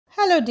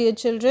Hello dear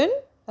children,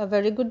 a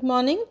very good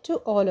morning to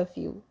all of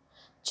you.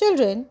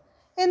 Children,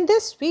 in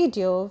this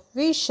video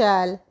we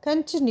shall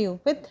continue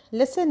with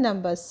lesson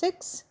number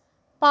 6,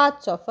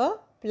 parts of a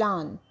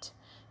plant.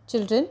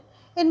 Children,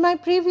 in my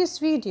previous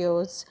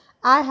videos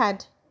I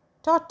had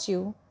taught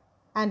you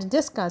and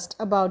discussed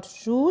about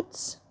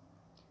roots,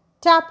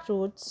 tap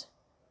roots,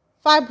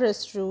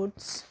 fibrous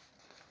roots,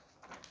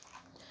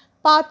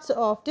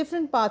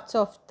 different parts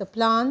of the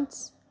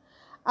plants,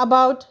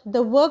 about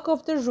the work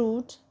of the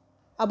root,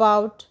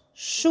 about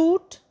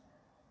shoot,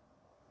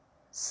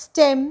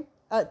 stem.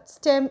 A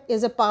stem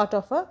is a part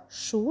of a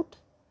shoot,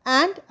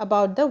 and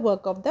about the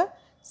work of the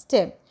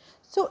stem.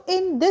 So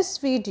in this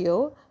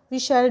video we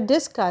shall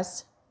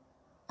discuss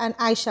and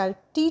I shall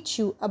teach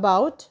you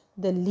about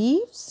the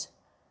leaves,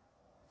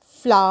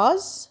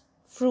 flowers,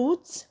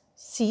 fruits,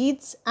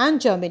 seeds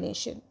and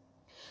germination.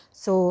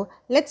 So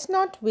let's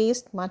not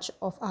waste much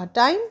of our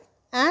time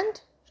and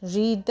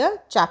read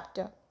the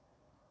chapter.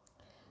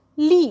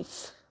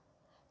 Leaf.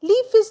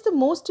 Leaf is the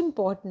most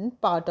important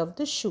part of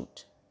the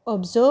shoot.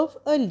 Observe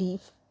a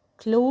leaf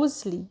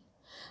closely.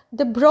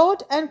 The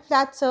broad and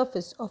flat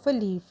surface of a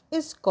leaf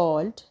is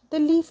called the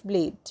leaf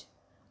blade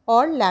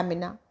or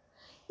lamina.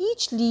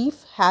 Each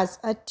leaf has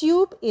a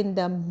tube in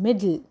the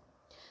middle.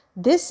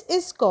 This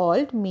is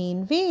called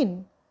main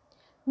vein.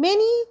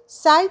 Many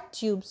side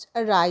tubes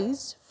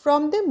arise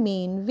from the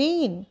main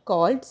vein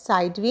called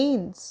side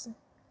veins.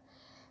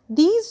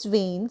 These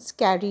veins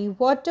carry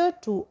water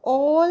to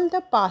all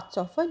the parts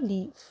of a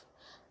leaf.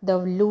 The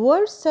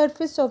lower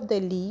surface of the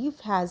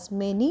leaf has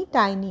many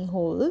tiny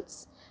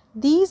holes.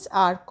 These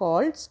are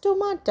called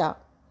stomata.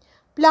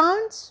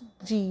 Plants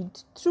breathe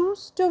through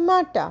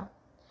stomata.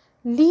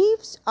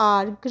 Leaves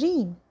are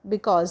green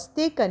because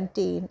they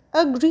contain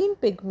a green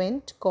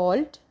pigment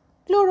called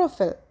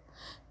chlorophyll.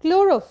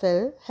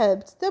 Chlorophyll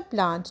helps the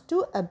plant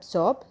to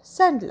absorb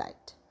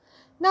sunlight.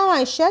 Now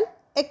I shall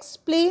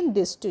explain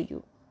this to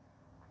you.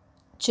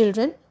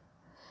 Children,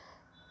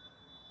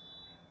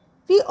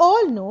 we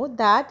all know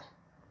that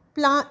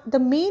one of the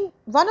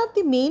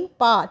main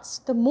parts,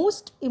 the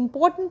most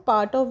important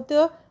part of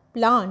the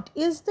plant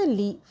is the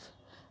leaf,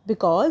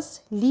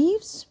 because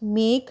leaves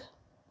make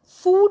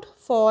food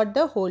for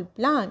the whole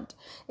plant.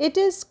 It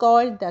is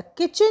called the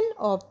kitchen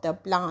of the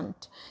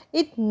plant.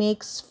 It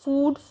makes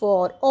food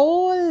for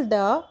all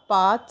the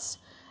parts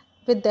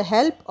with the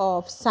help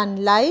of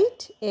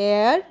sunlight,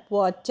 air,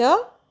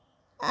 water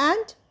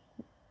and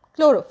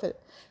chlorophyll.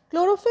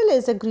 Chlorophyll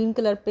is a green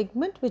color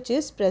pigment which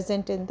is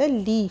present in the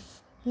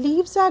leaf.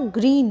 Leaves are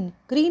green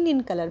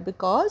in color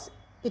because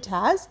it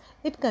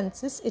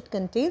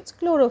contains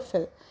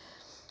chlorophyll.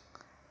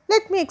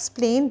 Let me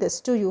explain this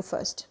to you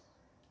first.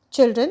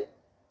 Children,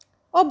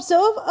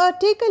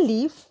 take a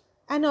leaf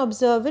and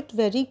observe it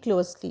very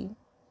closely.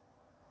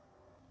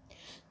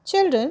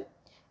 Children,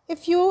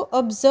 if you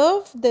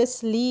observe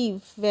this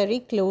leaf very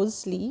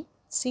closely,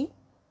 see,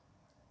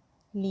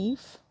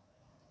 leaf.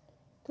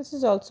 This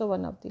is also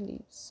one of the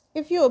leaves.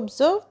 If you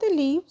observe the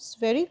leaves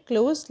very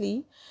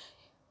closely,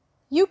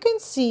 you can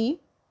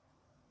see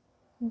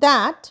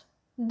that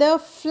the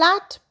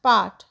flat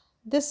part,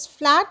 this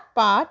flat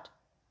part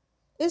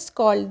is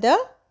called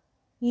the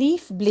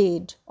leaf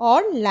blade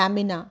or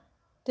lamina.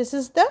 This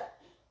is the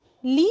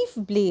leaf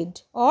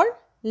blade or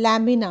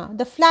lamina,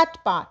 the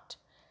flat part.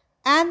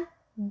 And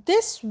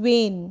this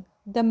vein,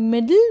 the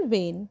middle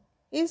vein,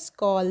 is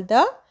called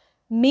the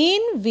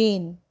main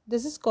vein.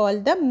 This is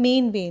called the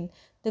main vein.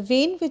 The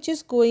vein which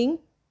is going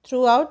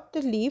throughout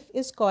the leaf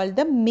is called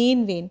the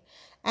main vein.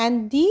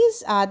 And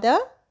these are the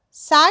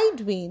side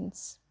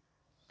veins.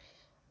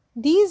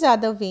 These are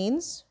the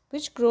veins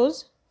which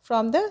grows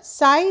from the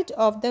side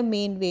of the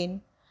main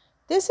vein.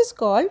 This is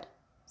called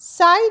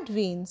side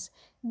veins.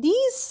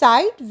 These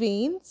side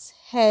veins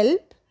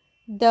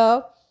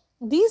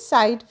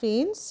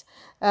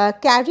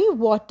carry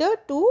water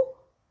to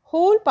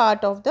whole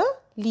part of the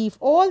leaf,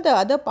 all the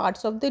other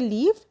parts of the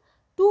leaf,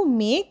 to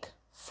make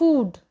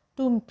food,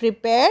 to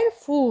prepare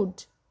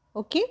food.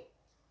 Okay.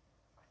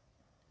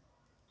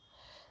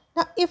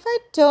 Now, if I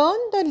turn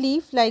the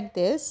leaf like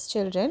this,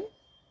 children,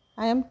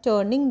 I am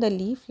turning the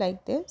leaf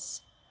like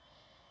this.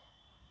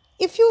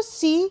 If you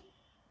see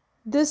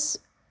this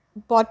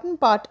bottom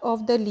part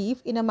of the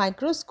leaf in a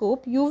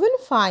microscope, you will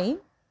find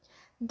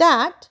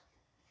that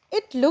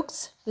it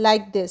looks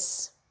like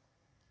this.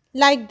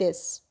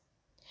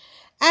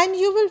 And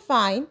you will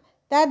find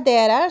that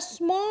there are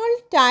small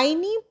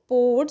tiny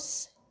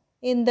pores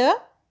in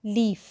the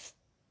leaf,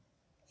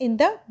 in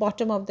the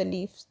bottom of the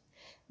leaf.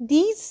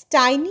 These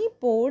tiny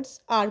pores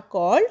are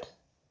called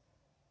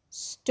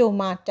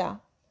stomata.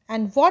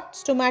 And what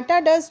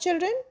stomata does,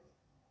 children?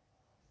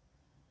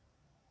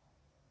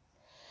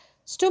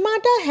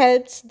 Stomata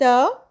helps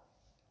the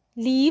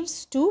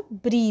leaves to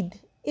breathe.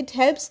 It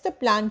helps the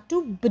plant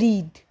to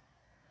breathe.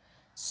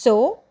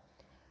 So,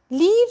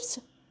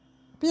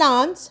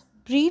 plants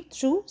breathe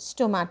through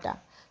stomata.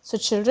 So,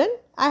 children,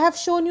 I have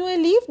shown you a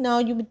leaf.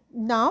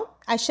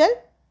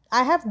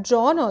 I have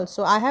drawn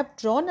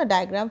a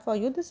diagram for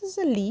you. This is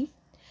a leaf.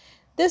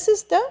 This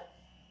is the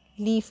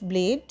leaf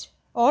blade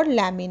or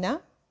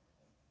lamina.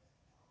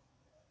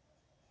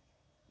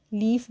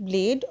 Leaf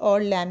blade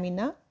or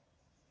lamina.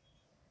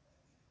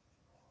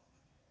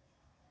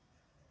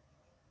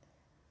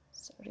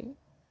 Sorry.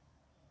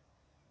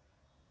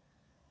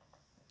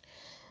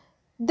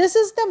 This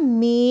is the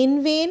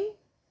main vein.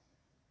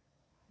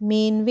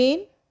 Main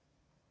vein.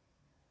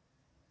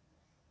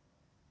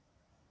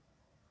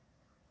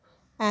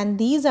 And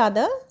these are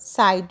the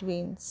side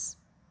veins.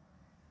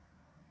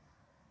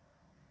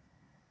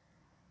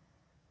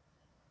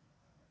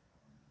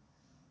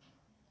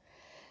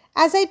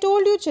 As I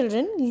told you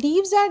children,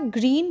 leaves are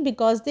green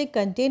because they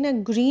contain a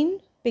green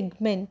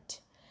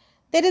pigment.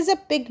 There is a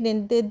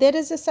pigment, there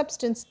is a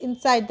substance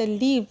inside the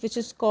leaf which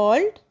is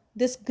called,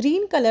 this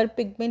green color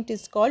pigment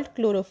is called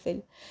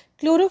chlorophyll.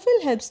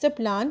 Chlorophyll helps the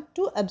plant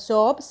to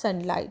absorb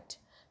sunlight.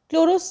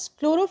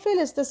 Chlorophyll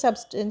is the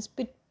substance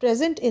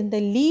present in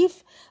the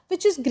leaf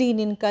which is green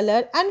in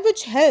color and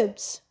which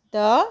helps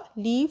the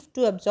leaf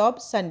to absorb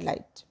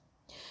sunlight.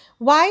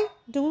 Why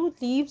do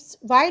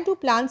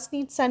plants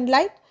need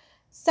sunlight?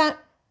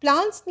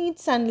 Plants need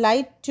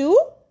sunlight to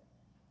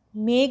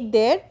make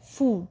their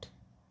food,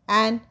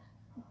 and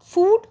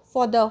food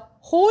for the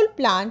whole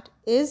plant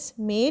is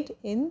made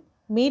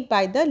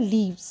by the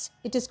leaves.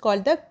 It is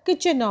called the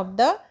kitchen of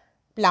the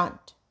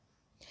plant.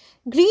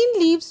 Green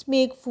leaves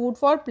make food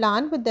for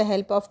plant with the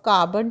help of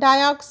carbon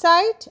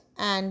dioxide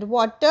and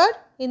water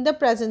in the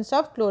presence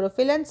of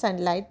chlorophyll and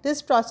sunlight.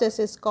 This process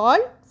is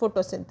called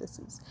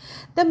photosynthesis.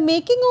 The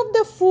making of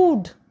the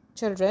food,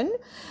 children,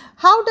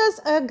 how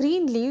does a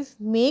green leaf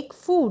make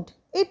food?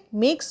 It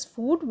makes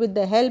food with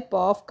the help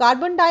of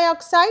carbon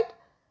dioxide,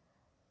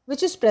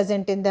 which is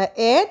present in the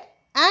air,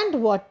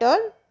 and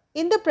water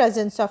in the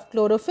presence of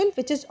chlorophyll,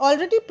 which is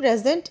already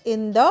present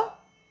in the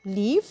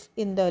leaf,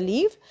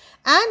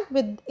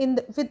 and in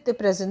the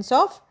presence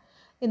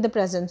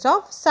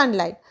of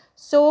sunlight.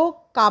 So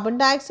carbon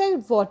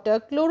dioxide, water,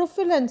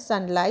 chlorophyll and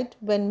sunlight,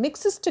 when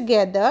mixes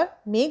together,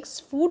 makes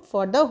food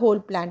for the whole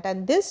plant,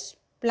 and this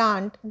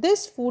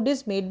food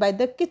is made by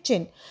the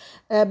kitchen,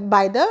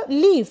 by the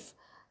leaf,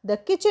 the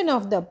kitchen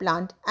of the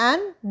plant,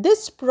 and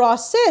this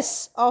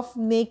process of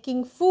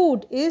making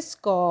food is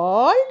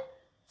called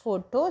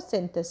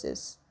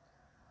photosynthesis.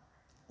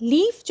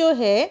 Leaf जो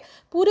है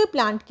पूरे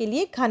plant के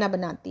लिए खाना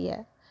बनाती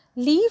है.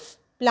 Leaf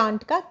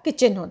plant का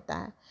kitchen होता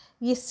है.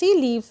 इसी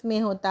लीफ में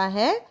होता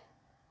है,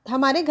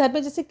 हमारे घर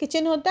में जैसे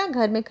किचन होता है,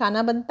 घर में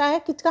खाना बनता है,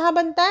 कहाँ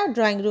बनता है?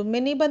 ड्राइंग रूम में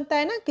नहीं बनता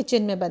है ना,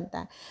 किचन में बनता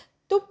है.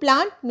 तो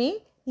प्लांट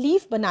में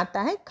लीफ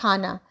बनाता है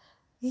खाना.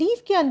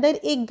 लीफ के अंदर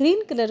एक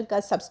ग्रीन कलर का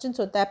सब्सटेंस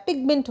होता है,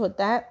 पिगमेंट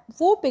होता है.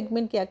 वो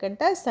पिगमेंट क्या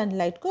करता है?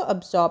 सनलाइट को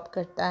अब्सॉर्ब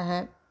करता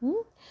है.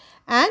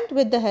 And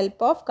with the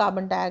help of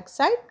carbon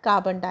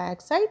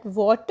dioxide,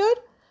 water,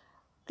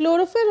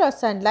 chlorophyll और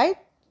सनलाइट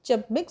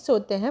जब मिक्स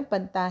होते हैं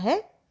बनता है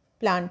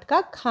प्लांट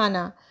का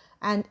खाना,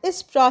 एंड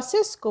इस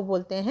प्रोसेस को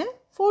बोलते हैं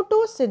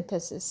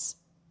photosynthesis.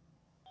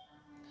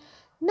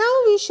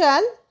 Now we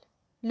shall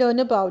learn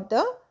about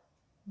the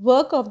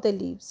work of the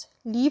leaves.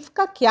 Leaf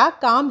का क्या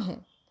काम है?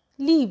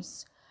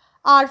 Leaves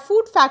are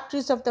food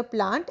factories of the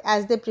plant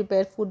as they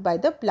prepare food by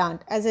the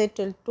plant. As I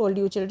told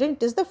you children,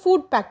 it is the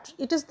food factory,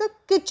 it is the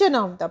kitchen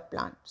of the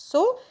plant.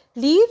 So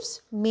leaves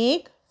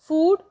make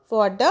food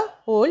for the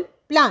whole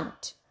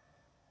plant.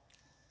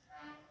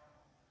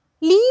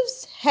 Leaves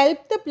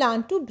help the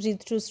plant to breathe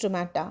through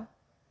stomata.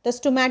 The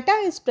stomata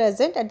is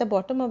present at the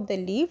bottom of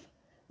the leaf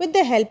with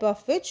the help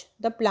of which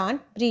the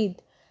plant breathe.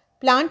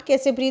 Plant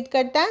कैसे breathe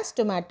करता है?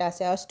 Stomata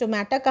से. और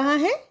stomata कहाँ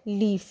है?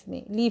 Leaf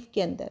में, leaf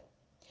के अंदर.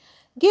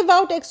 Give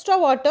out extra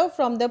water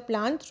from the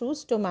plant through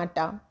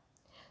stomata.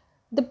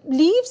 The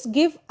leaves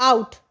give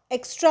out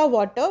extra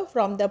water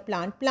from the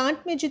plant.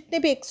 Plant में जितने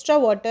भी extra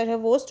water है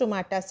वो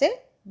stomata से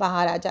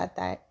बाहर आ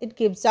जाता है. It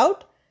gives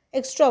out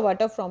extra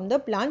water from the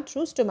plant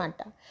through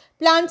stomata.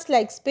 Plants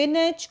like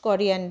spinach,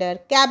 coriander,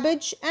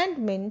 cabbage and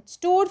mint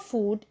store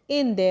food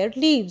in their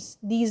leaves.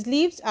 These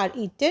leaves are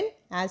eaten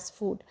as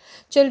food.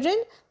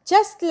 Children,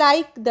 just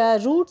like the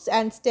roots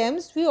and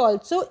stems, we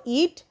also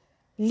eat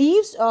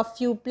leaves of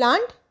few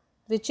plants,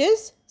 which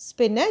is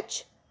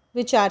spinach,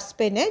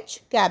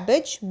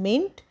 cabbage,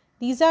 mint.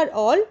 These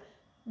all,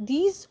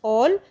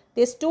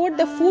 they store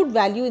the food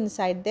value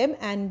inside them,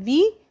 and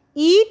we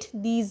eat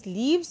these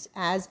leaves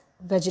as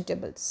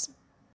vegetables.